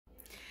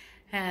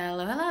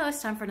Hello,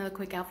 it's time for another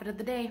quick outfit of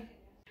the day.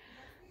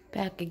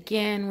 Back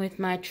again with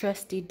my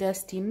trusty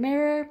dusty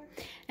mirror,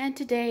 and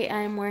today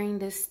I'm wearing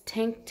this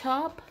tank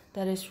top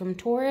that is from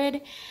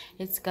Torrid.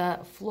 It's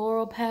got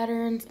floral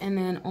patterns, and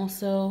then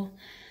also,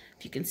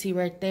 if you can see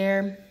right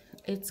there,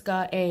 it's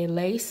got a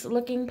lace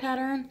looking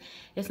pattern.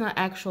 It's not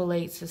actual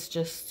lace, it's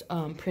just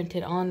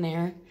printed on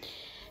there.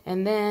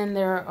 And then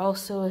there are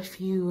also a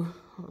few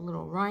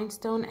little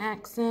rhinestone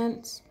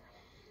accents.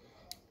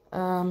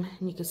 And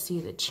you can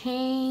see the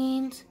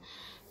chains.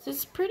 So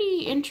it's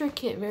pretty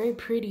intricate, very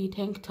pretty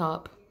tank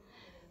top.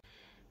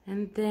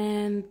 And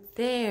then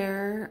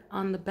there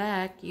on the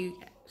back, you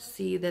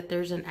see that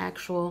there's an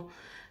actual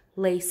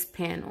lace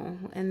panel,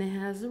 and it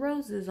has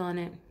roses on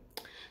it.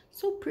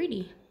 So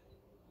pretty.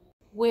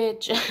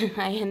 Which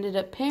I ended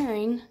up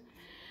pairing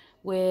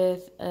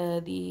with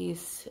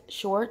these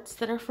shorts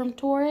that are from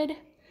Torrid.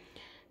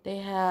 They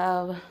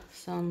have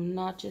some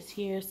notches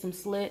here, some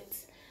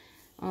slits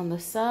on the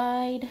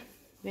side.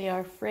 They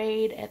are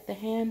frayed at the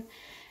hem,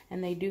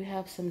 and they do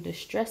have some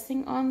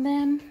distressing on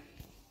them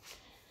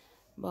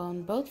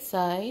on both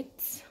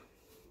sides,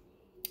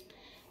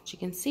 as you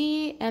can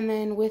see. And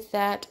then with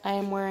that, I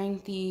am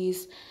wearing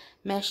these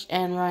mesh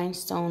and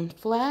rhinestone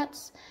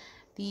flats.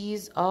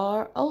 These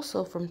are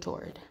also from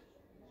Torrid.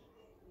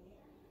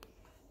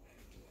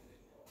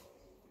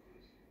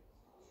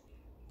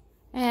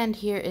 And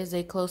here is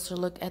a closer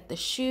look at the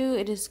shoe.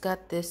 It has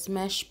got this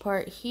mesh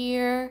part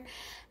here,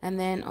 and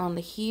then on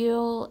the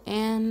heel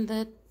and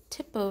the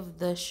tip of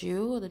the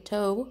shoe, the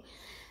toe,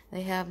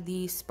 they have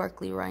these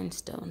sparkly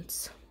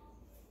rhinestones.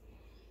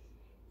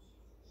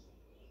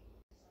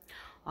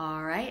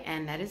 Alright,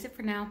 and that is it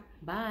for now.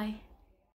 Bye.